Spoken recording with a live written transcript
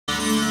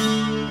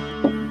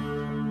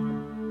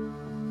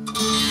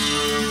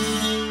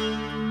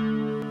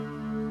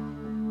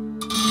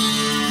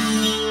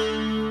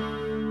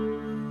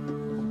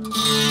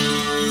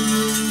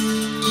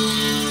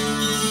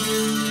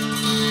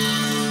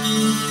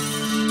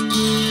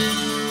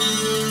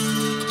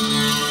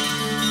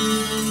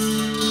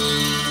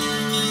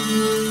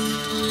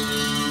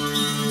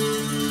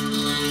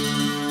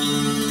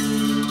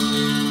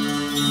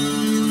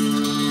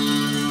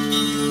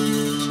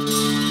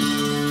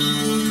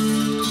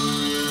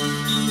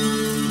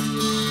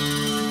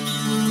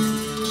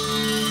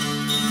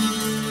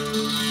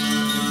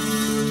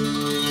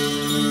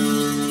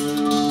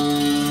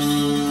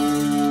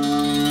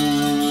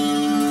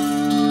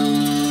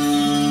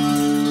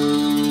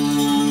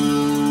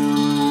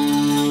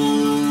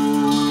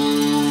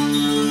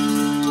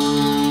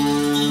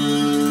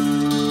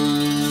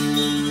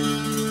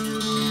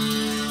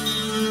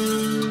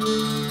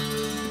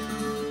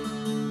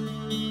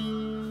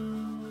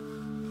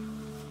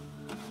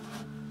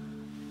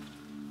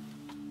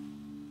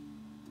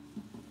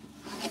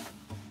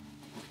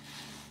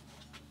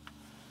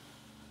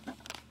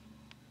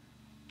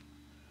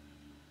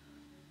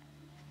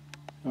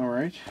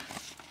Alright.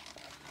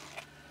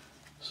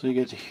 So you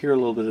get to hear a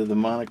little bit of the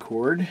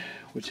monochord,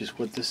 which is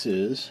what this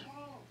is.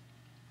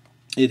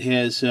 It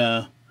has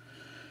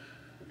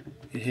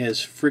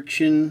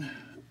friction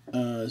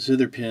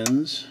zither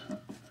pins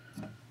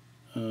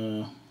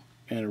and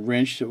a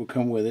wrench that will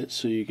come with it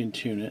so you can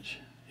tune it.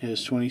 It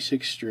has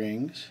 26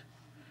 strings,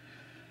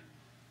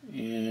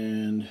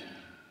 and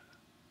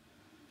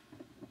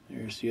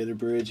there's the other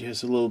bridge. It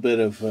has a little bit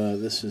of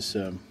this is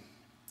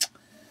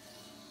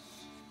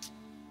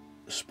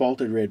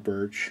spalted red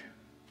birch.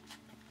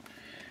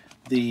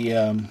 These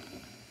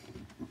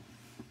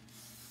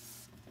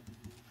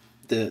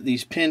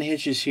pin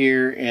hitches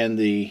here and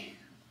the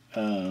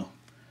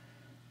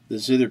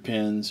zither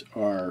pins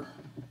are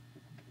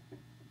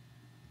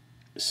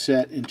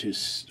set into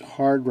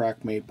hard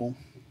rock maple.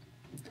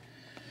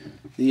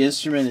 The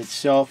instrument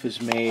itself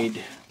is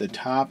made, the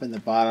top and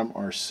the bottom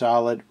are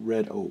solid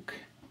red oak,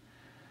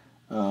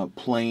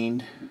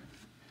 planed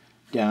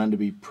down to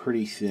be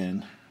pretty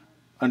thin,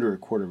 under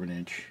 1/4 of an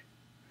inch.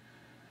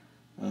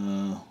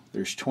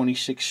 There's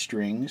 26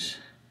 strings,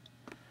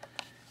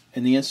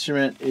 and the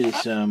instrument is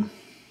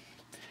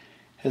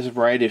has a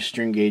variety of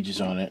string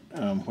gauges on it,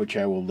 which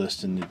I will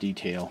list in the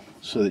detail,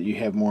 so that you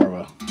have more of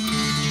a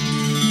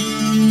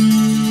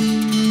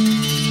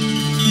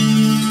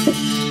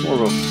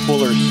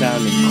fuller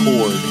sounding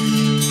chord.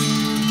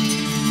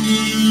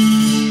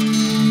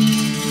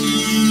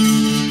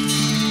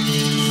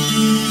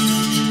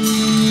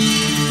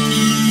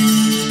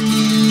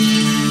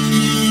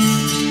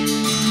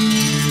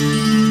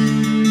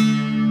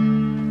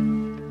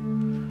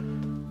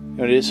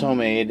 It is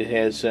homemade. It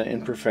has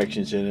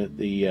imperfections in it.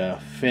 The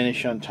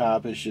finish on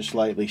top is just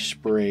lightly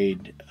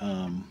sprayed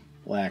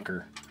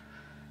lacquer.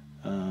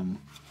 The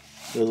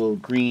little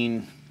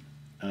green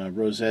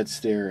rosettes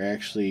there are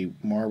actually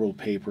marble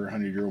paper,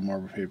 100-year-old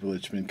marble paper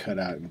that's been cut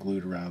out and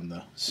glued around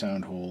the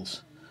sound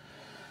holes.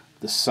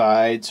 The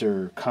sides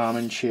are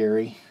common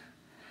cherry.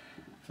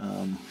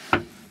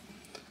 We've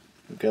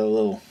got a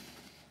little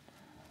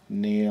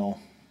nail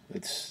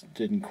that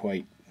didn't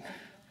quite,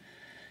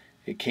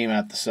 it came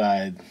out the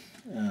side.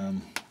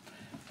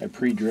 I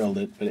pre-drilled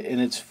it,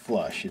 and it's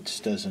flush. It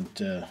just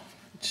doesn't it's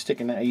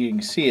sticking out. You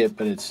can see it,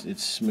 but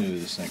it's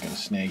smooth. It's not going to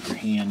snag your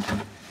hand.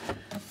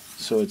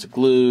 So it's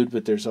glued,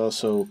 but there's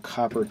also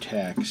copper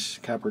tacks,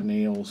 copper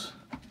nails.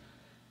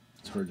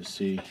 It's hard to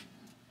see.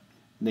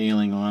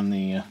 Nailing on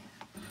the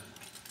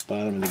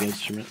bottom of the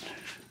instrument.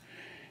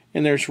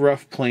 And there's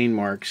rough plane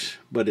marks,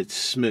 but it's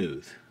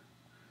smooth.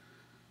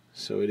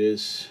 So it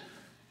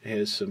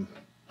has some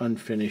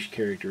unfinished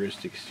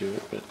characteristics to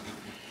it. But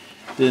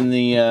then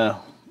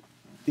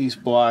these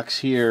blocks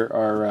here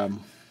are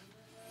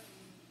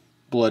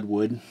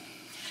bloodwood.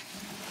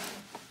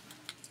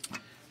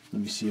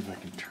 Let me see if I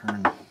can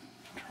turn it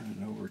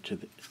over to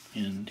the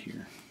end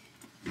here.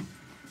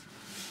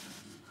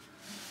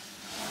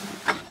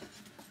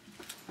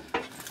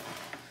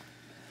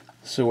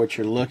 So what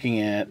you're looking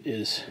at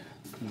is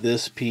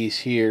this piece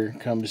here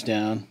comes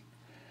down,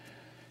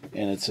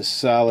 and it's a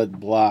solid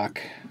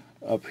block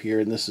up here,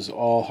 and this is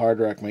all hard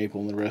rock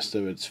maple, and the rest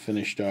of it's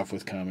finished off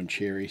with common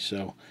cherry.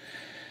 So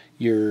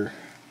the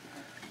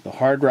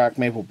hard rock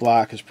maple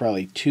block is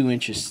probably 2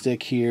 inches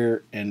thick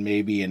here, and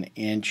maybe 1.5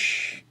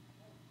 inches,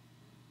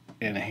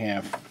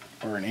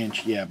 or an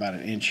inch, yeah, about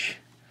 1 inch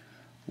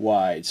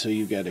wide. So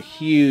you've got a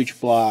huge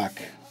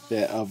block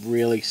of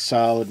really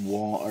solid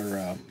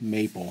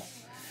maple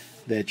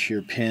that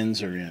your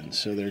pins are in.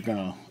 So they're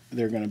gonna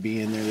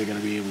be in there. They're gonna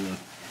be able to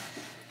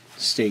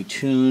stay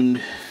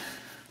tuned,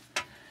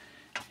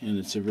 and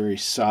it's a very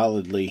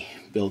solidly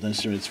built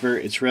instrument.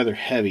 It's rather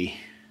heavy.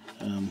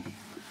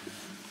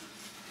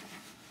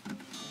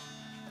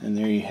 And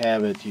there you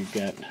have it. You've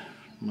got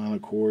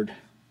monochord.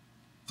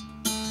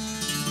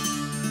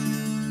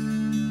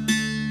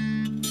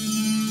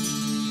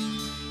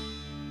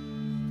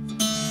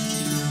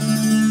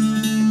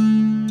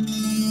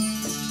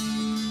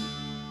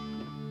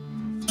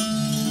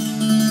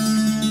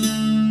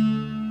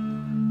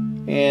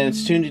 And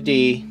it's tuned to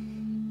D.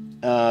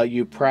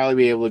 You'd probably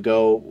be able to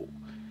go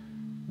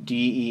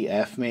D, E,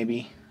 F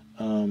maybe.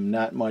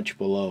 Not much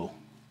below.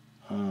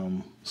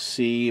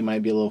 C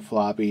might be a little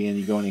floppy, and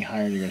you go any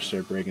higher and you're going to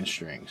start breaking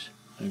strings.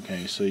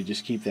 Okay, so you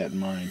just keep that in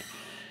mind.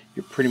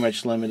 You're pretty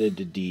much limited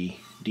to D,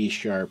 D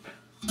sharp.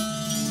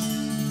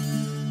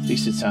 At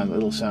least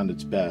it'll sound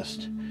its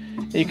best.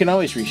 And you can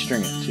always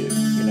restring it too.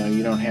 You know,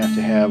 you don't have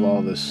to have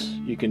all this.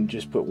 You can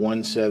just put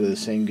one set of the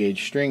same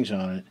gauge strings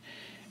on it,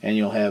 and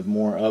you'll have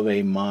more of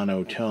a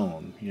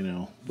monotone, you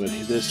know. But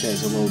this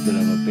has a little bit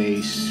of a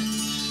bass,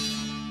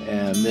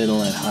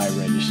 middle and high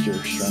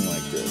register strung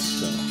like this.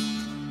 So.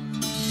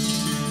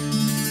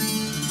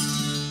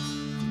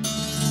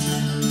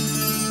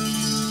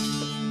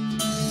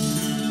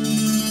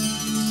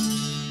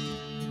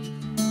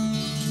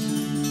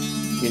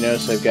 You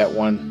notice I've got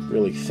one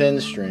really thin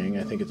string,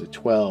 I think it's a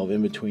 12,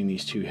 in between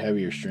these two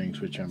heavier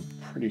strings, which I'm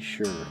pretty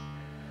sure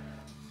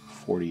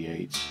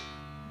 48s.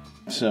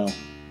 So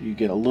you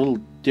get a little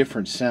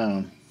different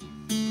sound.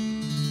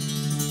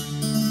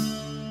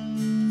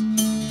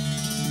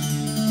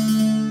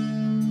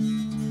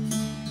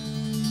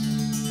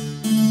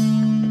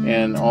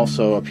 And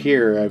also up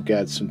here I've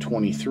got some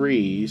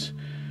 23s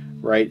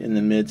right in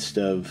the midst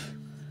of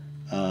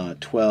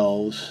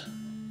 12s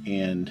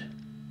and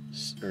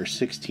or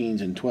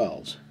 16s and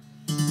 12s.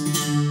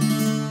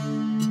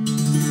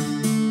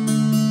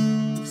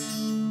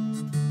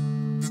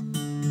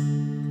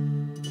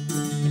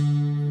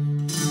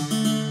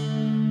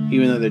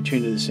 Even though they're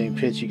tuned to the same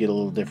pitch, you get a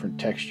little different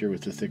texture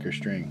with the thicker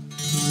string.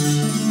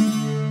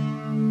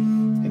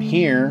 And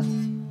here,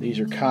 these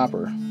are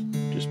copper,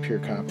 just pure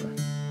copper.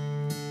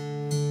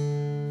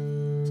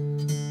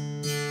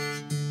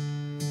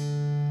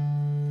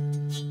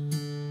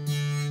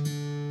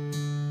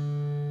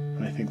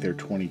 And I think they're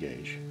 20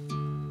 gauge.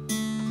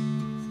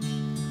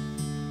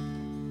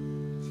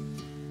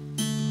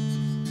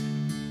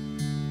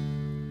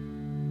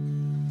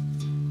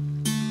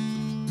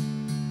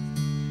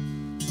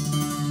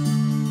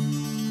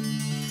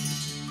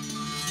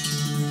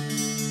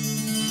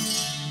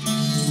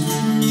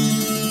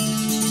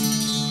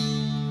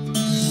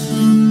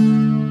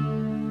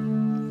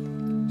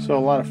 So a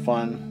lot of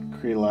fun,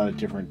 create a lot of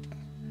different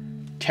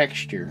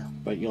texture,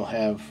 but you'll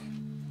have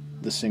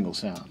the single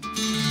sound.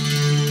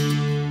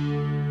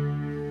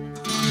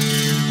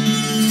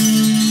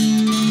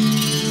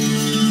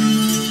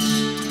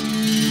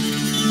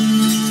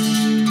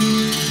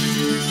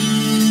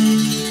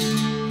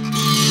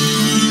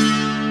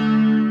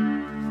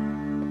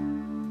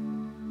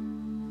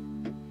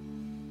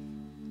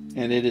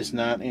 And it is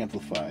not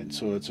amplified,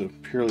 so it's a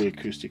purely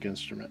acoustic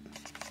instrument.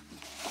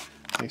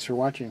 Thanks for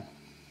watching.